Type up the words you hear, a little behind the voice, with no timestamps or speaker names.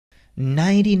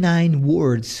99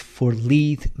 words for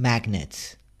lead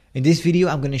magnets. In this video,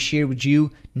 I'm going to share with you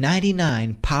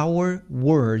 99 power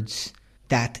words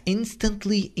that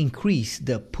instantly increase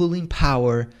the pulling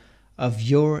power of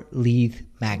your lead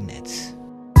magnets.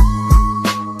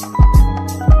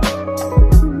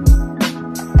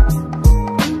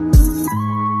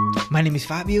 My name is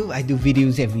Fábio. I do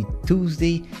videos every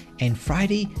Tuesday and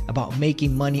Friday about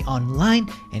making money online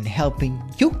and helping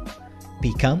you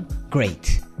become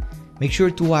great. Make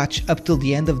sure to watch up till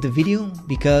the end of the video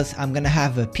because I'm gonna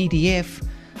have a PDF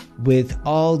with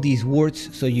all these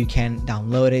words so you can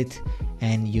download it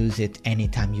and use it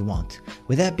anytime you want.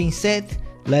 With that being said,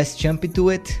 let's jump into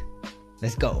it.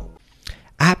 Let's go.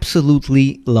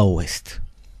 Absolutely lowest.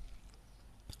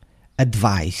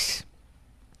 Advice.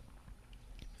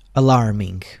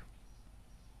 Alarming.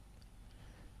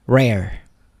 Rare.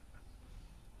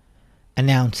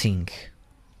 Announcing.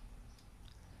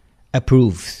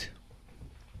 Approved.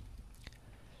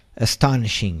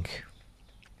 Astonishing.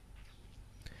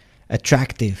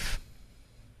 Attractive.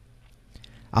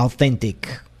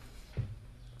 Authentic.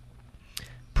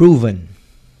 Proven.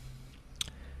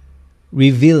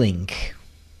 Revealing.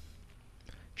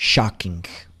 Shocking.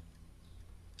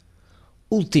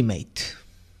 Ultimate.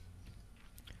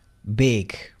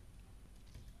 Big.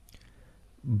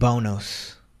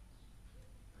 Bonus.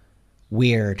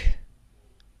 Weird.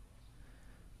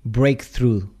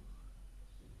 Breakthrough.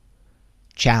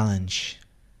 Challenge.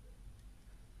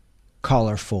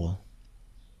 Colorful.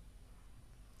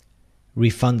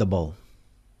 Refundable.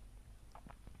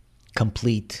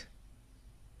 Complete.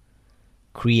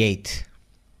 Create.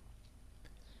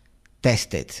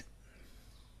 Tested.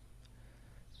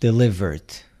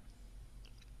 Delivered.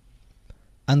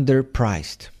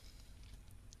 Underpriced.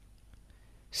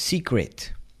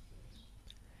 Secret.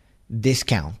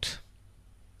 Discount.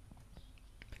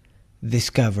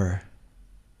 Discover.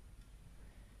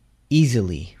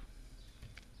 Easily.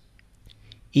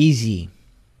 Easy.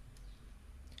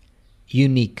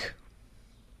 Unique.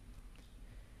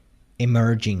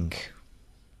 Emerging.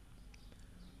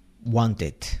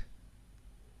 Wanted.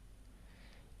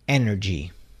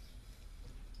 Energy.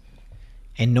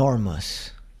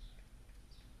 Enormous.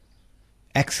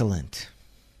 Excellent.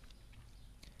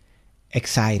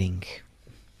 Exciting.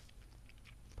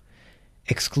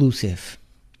 Exclusive.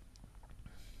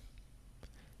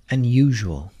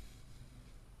 Unusual.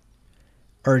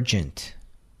 Urgent.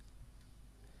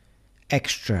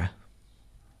 Extra.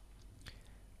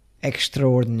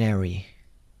 Extraordinary.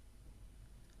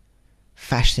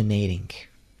 Fascinating.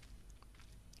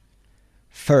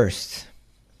 First.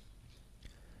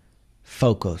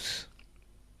 Focus.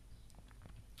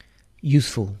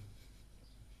 Useful.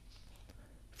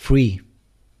 Free.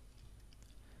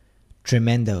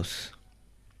 Tremendous.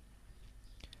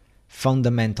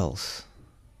 Fundamentals.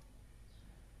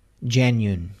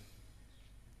 Genuine.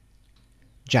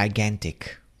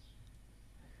 Gigantic.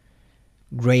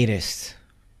 Greatest.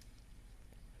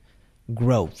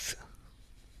 Growth.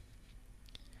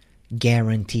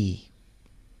 Guarantee.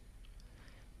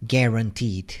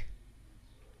 Guaranteed.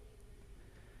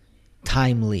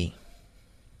 Timely.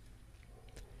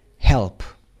 Help.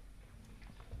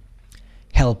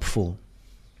 Helpful.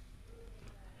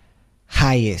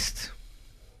 Highest.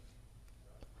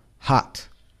 Hot.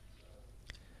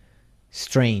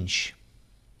 Strange.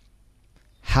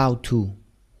 How to.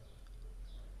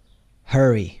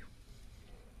 Hurry.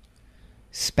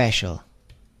 Special.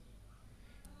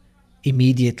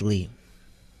 Immediately.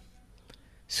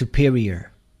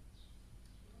 Superior.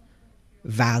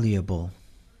 Valuable.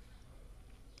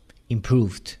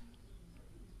 Improved.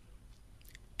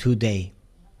 Today.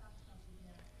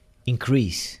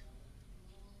 Increase.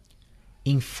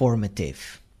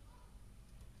 Informative.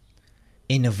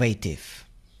 Innovative.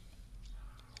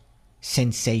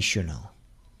 Sensational.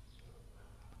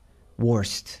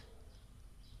 Worst.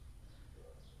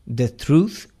 The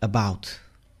truth about.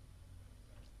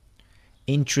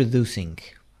 Introducing.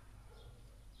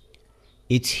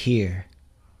 It's here.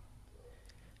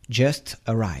 Just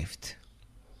arrived.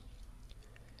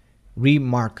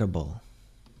 Remarkable.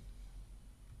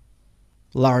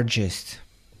 Largest.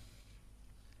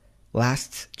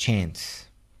 Last chance.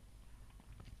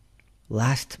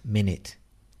 Last minute.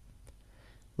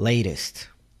 Latest.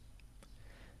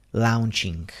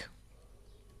 Launching.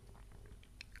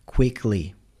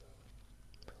 Quickly.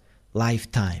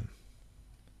 Lifetime.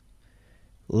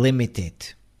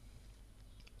 Limited.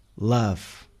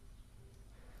 Love.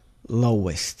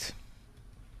 Lowest.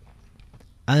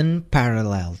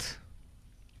 Unparalleled.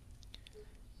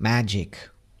 Magic.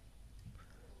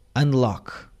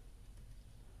 Unlock.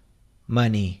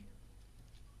 Money.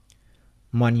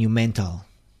 monumental,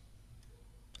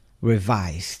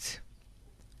 revised,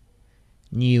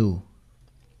 new,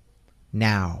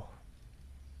 now,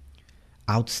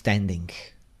 outstanding,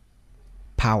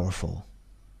 powerful.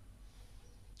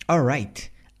 Alright,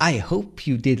 I hope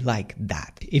you did like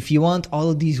that. If you want all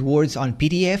of these words on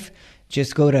PDF,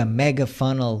 just go to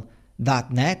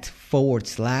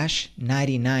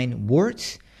megafunnel.net/99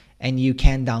 words and you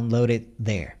can download it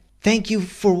there. Thank you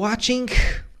for watching.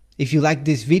 If you like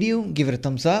this video, give it a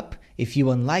thumbs up. If you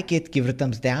won't like it, give it a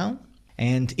thumbs down.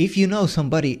 And if you know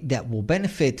somebody that will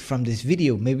benefit from this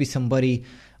video, maybe somebody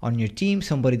on your team,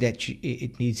 somebody that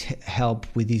it needs help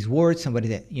with these words, somebody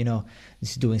that,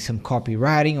 is doing some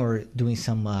copywriting or doing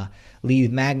some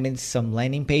lead magnets, some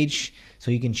landing page, so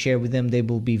you can share with them, they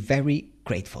will be very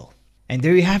grateful. And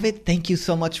there you have it. Thank you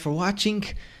so much for watching.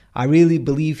 I really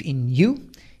believe in you.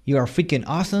 You are freaking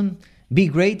awesome. Be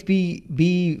great,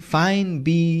 be fine,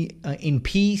 be in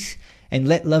peace, and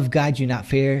let love guide you, not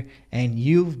fear, and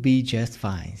you'll be just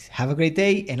fine. Have a great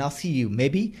day, and I'll see you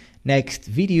maybe next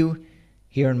video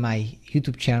here on my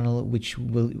YouTube channel, which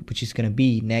is going to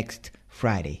be next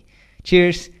Friday.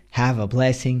 Cheers. Have a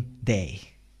blessing day.